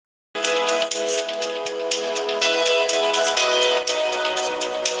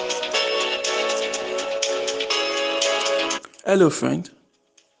Hello, friend.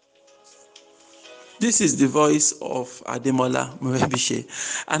 This is the voice of Ademola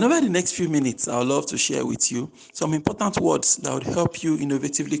Morebise. And over the next few minutes, I would love to share with you some important words that would help you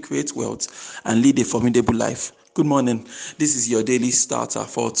innovatively create wealth and lead a formidable life. Good morning. This is your daily starter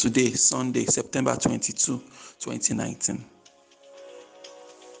for today, Sunday, September 22, 2019.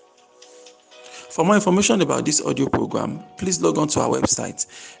 For more information about this audio program, please log on to our website.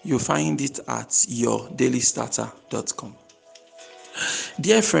 You'll find it at yourdailystarter.com.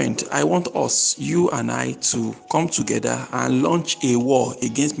 Dear friend, I want us, you and I, to come together and launch a war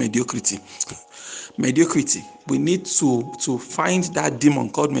against mediocrity. Mediocrity. We need to find that demon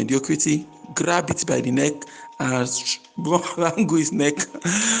called mediocrity, grab it by the neck, and wrangle his neck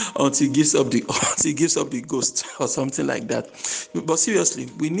until he gives up the ghost or something like that. But seriously,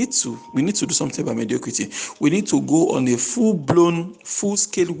 we need to do something about mediocrity. We need to go on a full-blown,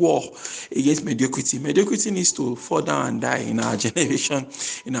 full-scale war against mediocrity. Mediocrity needs to fall down and die in our generation,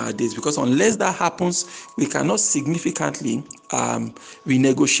 in our days, because unless that happens, we cannot significantly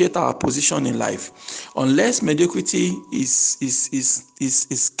renegotiate our position in life. Unless mediocrity is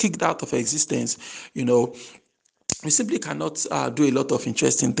kicked out of existence, we simply cannot do a lot of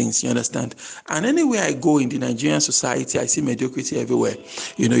interesting things, you understand? And anywhere I go in the Nigerian society, I see mediocrity everywhere.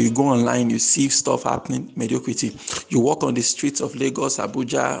 You go online, you see stuff happening, mediocrity. You walk on the streets of Lagos,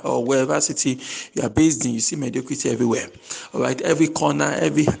 Abuja, or wherever city you are based in, you see mediocrity everywhere. All right, every corner,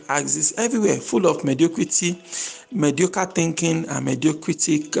 every axis, everywhere, full of mediocrity, mediocre thinking, and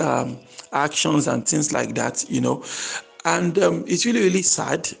mediocrity actions and things like that, And it's really, really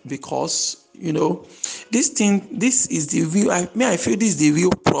sad because this is the real, I feel this is the real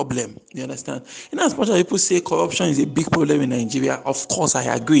problem. You understand? As much as people say corruption is a big problem in Nigeria, of course I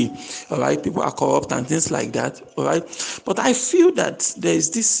agree. All right, people are corrupt and things like that. All right, but I feel that there is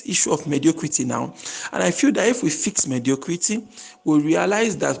this issue of mediocrity now, and I feel that if we fix mediocrity, we'll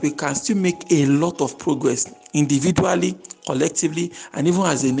realize that we can still make a lot of progress individually, collectively, and even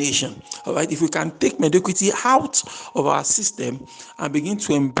as a nation. All right, if we can take mediocrity out of our system and begin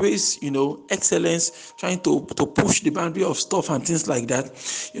to embrace, excellence, trying to push the boundary of stuff and things like that,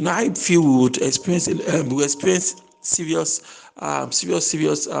 I feel we would experience serious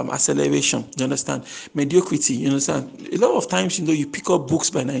acceleration. You understand? Mediocrity. You understand? A lot of times, you pick up books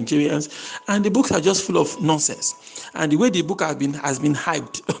by Nigerians, and the books are just full of nonsense. And the way the book has been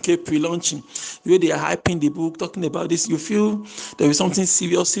hyped, pre-launching, the way they are hyping the book, talking about this, you feel there is something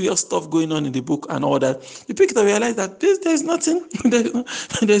serious stuff going on in the book and all that. You pick it up, realize that there's nothing,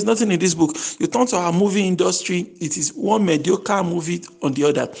 there's nothing in this book. You turn to our movie industry, it is one mediocre movie on the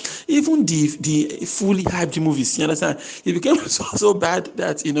other. Even the fully hyped movies, you understand? It became so bad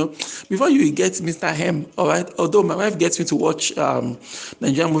that before you get Mr. Hem, all right. Although my wife gets me to watch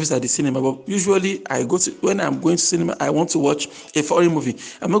Nigerian movies at the cinema, but usually when I'm going to cinema, I want to watch a foreign movie.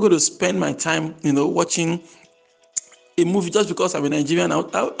 I'm not going to spend my time, watching a movie just because I'm a Nigerian. I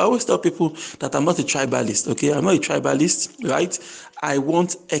always tell people that I'm not a tribalist. Okay, I'm not a tribalist, right? I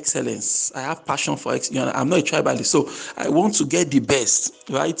want excellence. I have passion for excellence. I'm not a tribalist, so I want to get the best,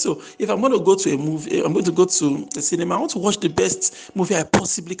 right? So if I'm going to go to a movie, I'm going to go to the cinema, I want to watch the best movie I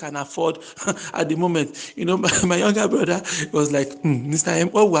possibly can afford at the moment. My younger brother was like, Mr.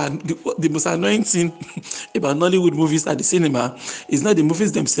 M, the most annoying thing about Nollywood movies at the cinema is not the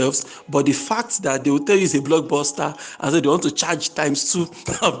movies themselves, but the fact that they will tell you it's a blockbuster, and so they want to charge times 2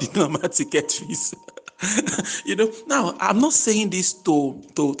 of the normal ticket fees. Now I'm not saying this to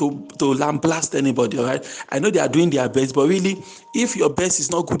lambaste anybody, all right? I know they are doing their best, but really, if your best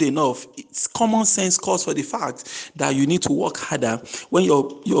is not good enough, it's common sense calls for the fact that you need to work harder when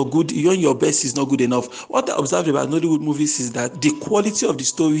your best is not good enough. What I observed about Nollywood movies is that the quality of the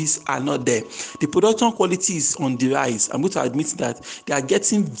stories are not there. The production quality is on the rise. I'm going to admit that they are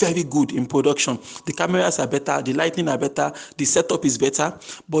getting very good in production. The cameras are better, the lighting are better, the setup is better,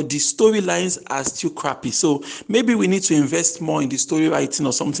 but the storylines are still crappy. So maybe we need to invest more in the story writing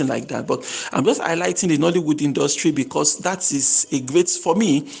or something like that. But I'm just highlighting the Nollywood industry because that is a great, for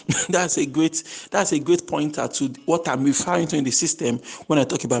me, that's a great pointer to what I'm referring to in the system when I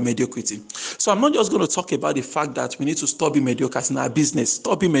talk about mediocrity. So I'm not just going to talk about the fact that we need to stop being mediocre in our business,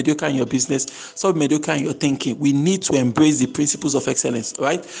 stop being mediocre in your business, stop being mediocre in your thinking. We need to embrace the principles of excellence,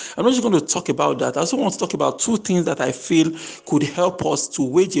 right? I'm not just going to talk about that. I also want to talk about two things that I feel could help us to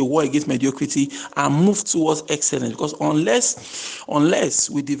wage a war against mediocrity and move towards excellence. Because unless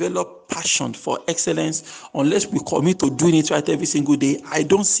we develop passion for excellence, unless we commit to doing it right every single day, I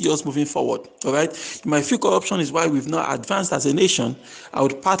don't see us moving forward. All right. You might feel corruption is why we've not advanced as a nation. I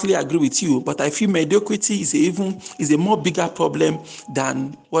would partly agree with you, but I feel mediocrity is a more bigger problem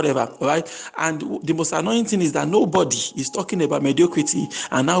than whatever. All right. And the most annoying thing is that nobody is talking about mediocrity,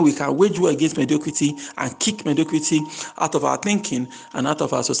 and now we can wage war against mediocrity and kick mediocrity out of our thinking and out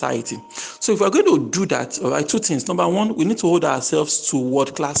of our society. So if we're going to do that, all right, two things. Number one, we need to hold ourselves to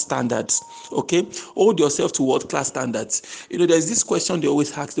world-class standards. Okay, hold yourself to world-class standards. There's this question they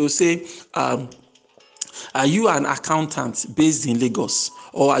always ask. They'll say, are you an accountant based in Lagos,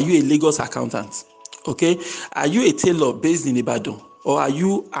 or are you a Lagos accountant? Okay, are you a tailor based in Ibadan, or are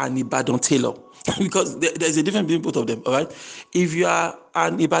you an Ibadan tailor? Because there's a difference between both of them. All right, if you are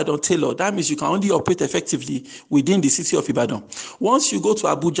an Ibadan tailor, that means you can only operate effectively within the city of Ibadan. Once you go to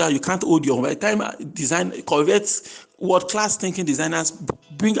Abuja, you can't hold your own. By the time design correct world-class thinking designers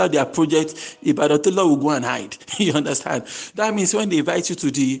bring out their project, Ibadan tailor will go and hide. You understand? That means when they invite you to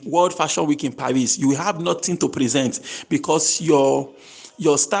the World Fashion Week in Paris, you have nothing to present because your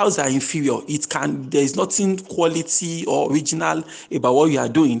styles are inferior. There is nothing quality or original about what you are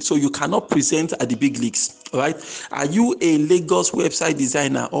doing, so you cannot present at the big leagues. All right. Are you a Lagos website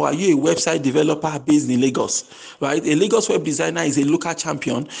designer, or are you a website developer based in Lagos? Right. A Lagos web designer is a local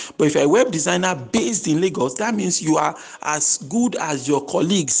champion, but if you're a web designer based in Lagos, that means you are as good as your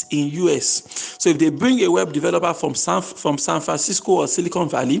colleagues in US. So if they bring a web developer from San Francisco or Silicon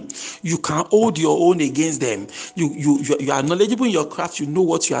Valley, you can hold your own against them. You are knowledgeable in your craft. You know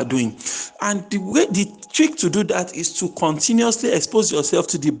what you are doing, and the trick to do that is to continuously expose yourself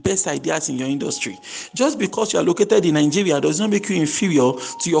to the best ideas in your industry. Just because you are located in Nigeria does not make you inferior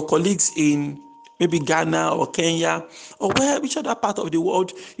to your colleagues in maybe Ghana or Kenya or which other part of the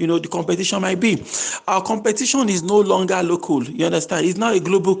world the competition might be. Our competition is no longer local. You understand? It's now a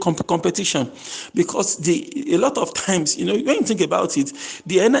global competition, because a lot of times when you think about it,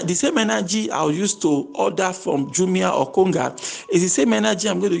 the same energy I'll use to order from Jumia or Konga is the same energy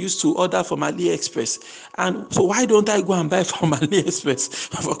I'm going to use to order from AliExpress. And so why don't I go and buy from AliExpress,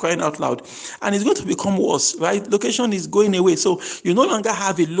 for crying out loud? And it's going to become worse, right? Location is going away, so you no longer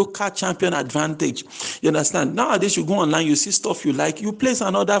have a local champion advantage. You understand? Nowadays, you go online, you see stuff you like, you place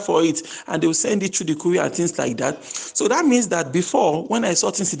an order for it, and they will send it through the courier and things like that. So that means that before, when I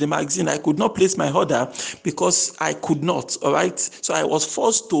saw things in the magazine, I could not place my order because I could not. All right. So I was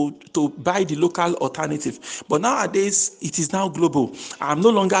forced to buy the local alternative. But nowadays, it is now global. I'm no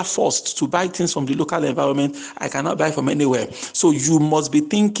longer forced to buy things from the local environment. I cannot buy from anywhere. So you must be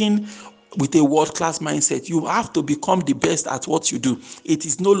thinking with a world-class mindset. You have to become the best at what you do. It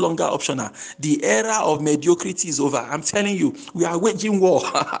is no longer optional. The era of mediocrity is over. I'm telling you, we are waging war.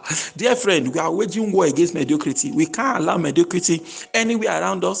 Dear friend, we are waging war against mediocrity. We can't allow mediocrity anywhere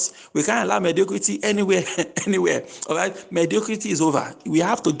around us. We can't allow mediocrity anywhere. All right? Mediocrity is over. We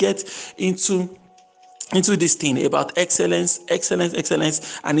have to get into this thing about excellence,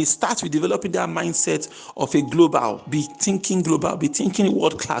 and it starts with developing that mindset of a global. Be thinking global, be thinking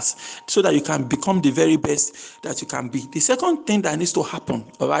world class, so that you can become the very best that you can be. The second thing that needs to happen,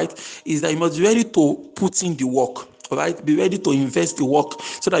 all right, is that you must be ready to put in the work. All right, be ready to invest the work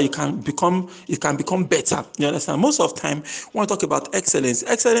so that it can become better. You understand? Most of the time, when we talk about excellence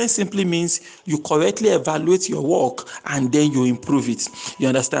simply means you correctly evaluate your work and then you improve it. You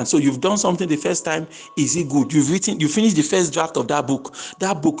understand? So you've done something the first time, is it good? You finished the first draft of that book.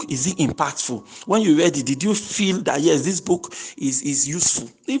 That book, is it impactful? When you read it, did you feel that yes, this book is useful?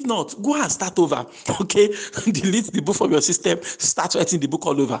 If not, go and start over. Okay, delete the book from your system, start writing the book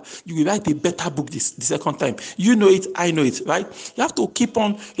all over. You will write a better book the second time. You know it, I know it, right? You have to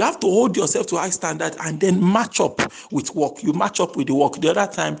you have to hold yourself to high standard and then match up with work. You match up with the work. The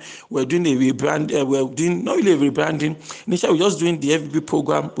other time we're doing a rebrand, we're doing not really a rebranding. Initially, we're just doing the FBB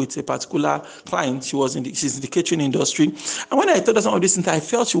program with a particular client. She's in the catering industry. And when I told her some of these things, I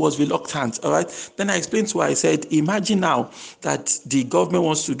felt she was reluctant. All right. Then I explained to her, I said, imagine now that the government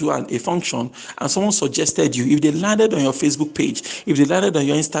wants to do a function and someone suggested you. If they landed on your Facebook page, if they landed on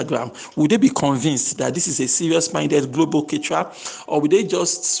your Instagram, would they be convinced that this is a serious-minded global caterer, or would they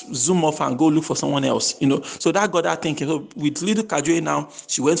just zoom off and go look for someone else? So that got her thinking. So with little Kajue now,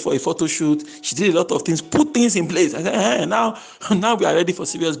 she went for a photo shoot. She did a lot of things, put things in place. I said, hey, now we are ready for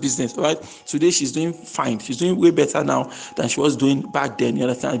serious business, right? Today she's doing fine. She's doing way better now than she was doing back then. You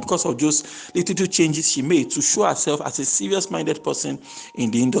understand? Because of those little changes she made to show herself as a serious-minded person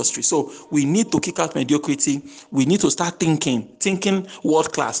in the industry. So we need to kick out mediocrity. We need to start thinking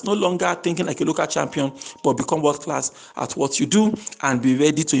world class, no longer thinking like a local champion, but become world world class at what you do and be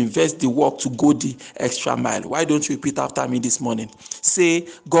ready to invest the work to go the extra mile. Why don't you repeat after me this morning? Say,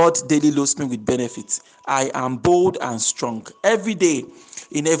 God daily loads me with benefits. I am bold and strong. Every day,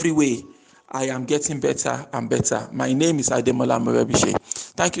 in every way, I am getting better and better. My name is Ademola Morebise.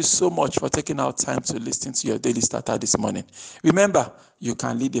 Thank you so much for taking out time to listen to your daily starter this morning. Remember, you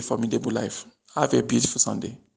can lead a formidable life. Have a beautiful Sunday.